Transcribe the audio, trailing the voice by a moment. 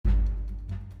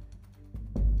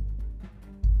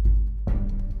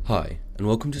Hi, and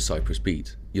welcome to Cyprus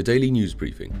Beat, your daily news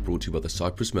briefing brought to you by the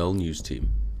Cyprus Mail news team.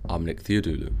 I'm Nick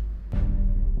Theodoulou.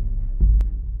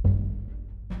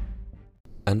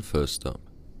 And first up,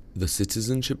 the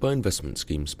Citizenship by Investment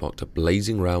scheme sparked a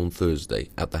blazing row on Thursday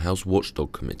at the House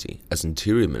Watchdog Committee as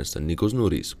Interior Minister Nikos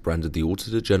Nouris branded the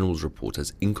Auditor General's report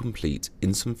as incomplete,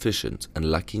 insufficient,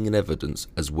 and lacking in evidence,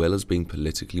 as well as being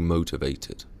politically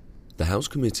motivated. The House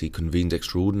Committee convened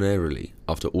extraordinarily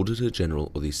after Auditor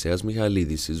General Odysseas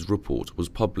Michailidis' report was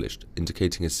published,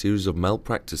 indicating a series of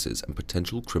malpractices and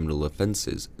potential criminal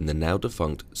offences in the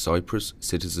now-defunct Cyprus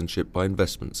Citizenship by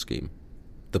Investment scheme.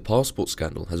 The passport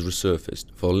scandal has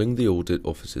resurfaced following the Audit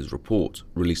Office's report,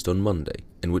 released on Monday,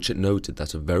 in which it noted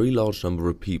that a very large number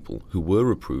of people who were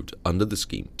approved under the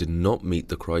scheme did not meet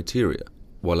the criteria,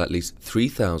 while at least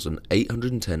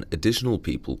 3,810 additional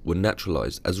people were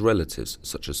naturalised as relatives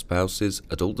such as spouses,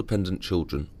 adult dependent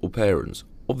children or parents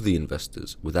of the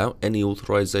investors without any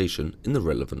authorisation in the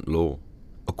relevant law.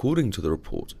 According to the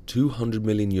report, 200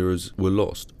 million euros were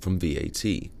lost from VAT,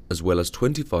 as well as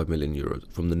 25 million euros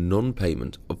from the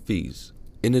non-payment of fees.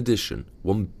 In addition,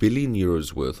 1 billion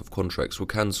euros worth of contracts were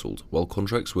cancelled, while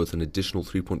contracts worth an additional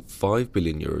 3.5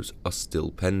 billion euros are still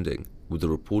pending, with the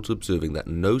report observing that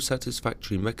no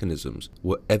satisfactory mechanisms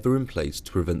were ever in place to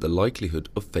prevent the likelihood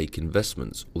of fake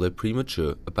investments or their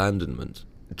premature abandonment.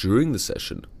 During the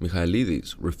session,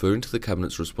 Michailidis, referring to the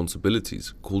Cabinet's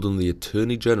responsibilities, called on the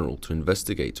Attorney General to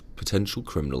investigate potential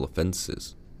criminal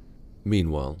offences.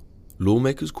 Meanwhile,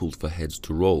 lawmakers called for heads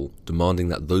to roll, demanding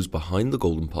that those behind the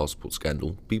Golden Passport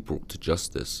scandal be brought to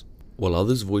justice, while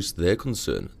others voiced their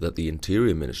concern that the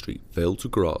Interior Ministry failed to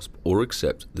grasp or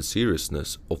accept the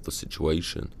seriousness of the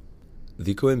situation.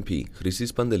 Diko MP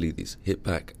Chrysis Pandelidis hit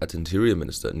back at Interior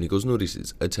Minister Nikos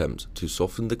Nouris' attempt to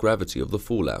soften the gravity of the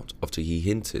fallout after he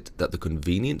hinted that the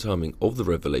convenient timing of the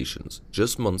revelations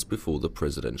just months before the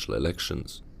presidential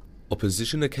elections.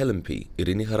 Opposition Akel MP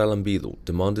Irini Haralambidou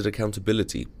demanded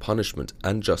accountability, punishment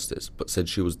and justice, but said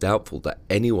she was doubtful that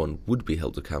anyone would be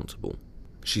held accountable.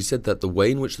 She said that the way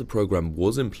in which the programme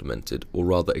was implemented, or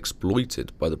rather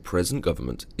exploited, by the present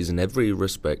government is in every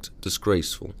respect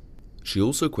disgraceful. She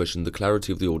also questioned the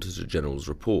clarity of the Auditor General's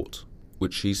report,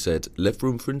 which she said left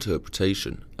room for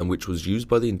interpretation and which was used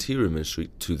by the Interior Ministry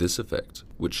to this effect,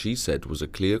 which she said was a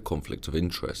clear conflict of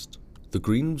interest. The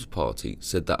Greens Party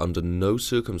said that under no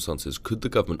circumstances could the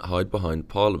government hide behind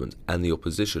Parliament and the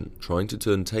opposition, trying to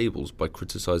turn tables by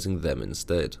criticising them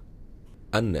instead.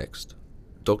 And next,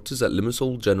 doctors at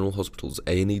Limassol General Hospital's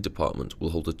A&E department will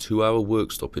hold a 2-hour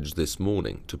work stoppage this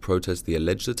morning to protest the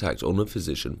alleged attack on a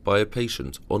physician by a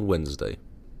patient on Wednesday.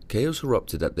 Chaos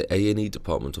erupted at the A&E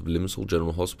department of Limassol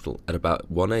General Hospital at about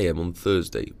 1 a.m. on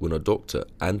Thursday when a doctor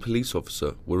and police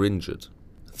officer were injured.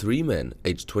 3 men,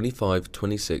 aged 25,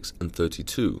 26 and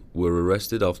 32, were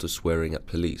arrested after swearing at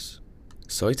police.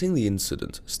 Citing the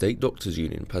incident, State Doctors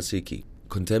Union Pasiki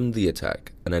condemned the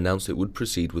attack and announced it would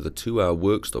proceed with a 2-hour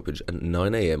work stoppage at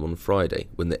 9 a.m. on Friday,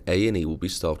 when the A&E will be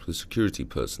staffed with security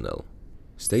personnel.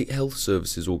 State Health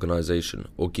Services Organisation,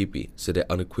 or GIPI, said it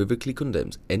unequivocally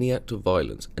condemns any act of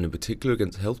violence, and in particular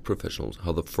against health professionals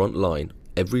who are the front line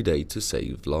every day to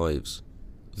save lives.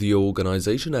 The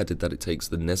organisation added that it takes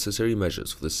the necessary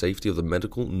measures for the safety of the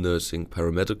medical, nursing,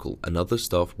 paramedical and other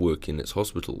staff working in its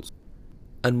hospitals.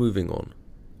 And moving on,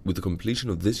 with the completion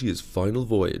of this year's final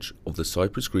voyage of the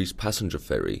Cyprus-Greece passenger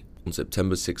ferry on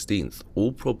September 16th,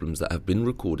 all problems that have been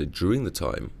recorded during the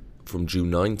time from June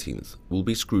 19th will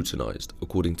be scrutinised,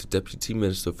 according to Deputy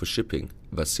Minister for Shipping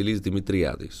Vasilis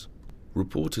Dimitriadis.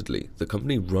 Reportedly, the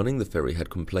company running the ferry had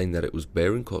complained that it was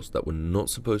bearing costs that were not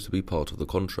supposed to be part of the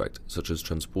contract, such as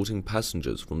transporting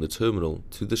passengers from the terminal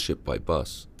to the ship by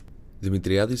bus.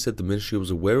 Dimitriadis said the ministry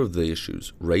was aware of the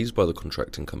issues raised by the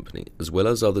contracting company, as well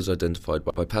as others identified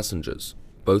by passengers,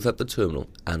 both at the terminal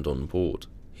and on board.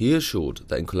 He assured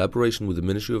that in collaboration with the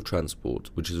Ministry of Transport,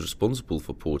 which is responsible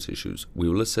for port issues, we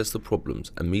will assess the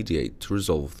problems and mediate to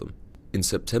resolve them. In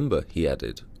September, he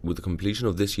added, with the completion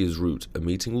of this year's route, a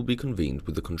meeting will be convened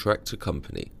with the contractor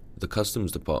company, the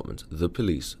Customs Department, the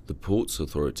Police, the Ports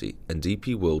Authority and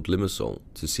DP World Limassol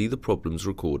to see the problems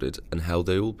recorded and how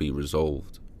they will be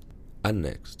resolved. And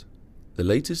next, the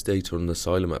latest data on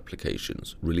asylum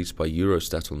applications released by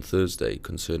Eurostat on Thursday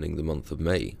concerning the month of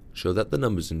May show that the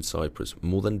numbers in Cyprus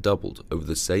more than doubled over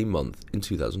the same month in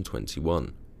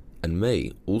 2021, and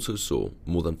May also saw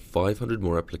more than 500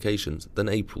 more applications than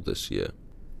April this year.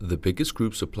 The biggest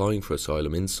groups applying for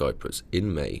asylum in Cyprus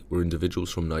in May were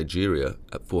individuals from Nigeria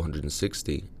at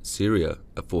 460, Syria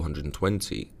at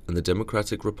 420, and the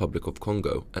Democratic Republic of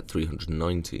Congo at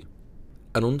 390.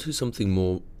 And on to something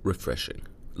more refreshing.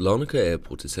 Larnaca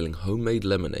Airport is selling homemade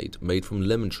lemonade made from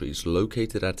lemon trees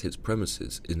located at its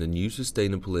premises in a new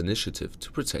sustainable initiative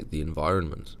to protect the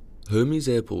environment. Hermes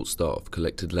Airport staff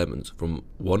collected lemons from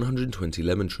 120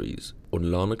 lemon trees on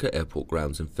Larnaca Airport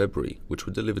grounds in February, which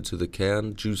were delivered to the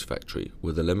Cairn Juice Factory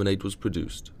where the lemonade was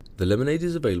produced. The lemonade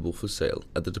is available for sale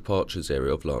at the departures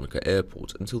area of Larnaca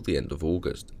Airport until the end of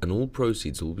August, and all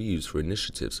proceeds will be used for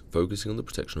initiatives focusing on the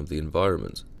protection of the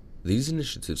environment. These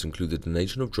initiatives include the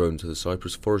donation of drones to the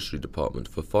Cyprus Forestry Department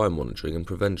for fire monitoring and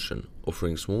prevention,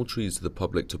 offering small trees to the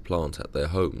public to plant at their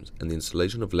homes, and the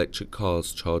installation of electric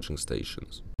cars charging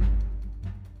stations.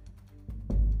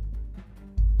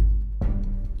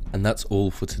 And that's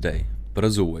all for today. But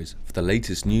as always, for the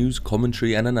latest news,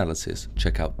 commentary and analysis,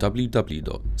 check out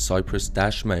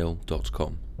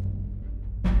www.cyprus-mail.com.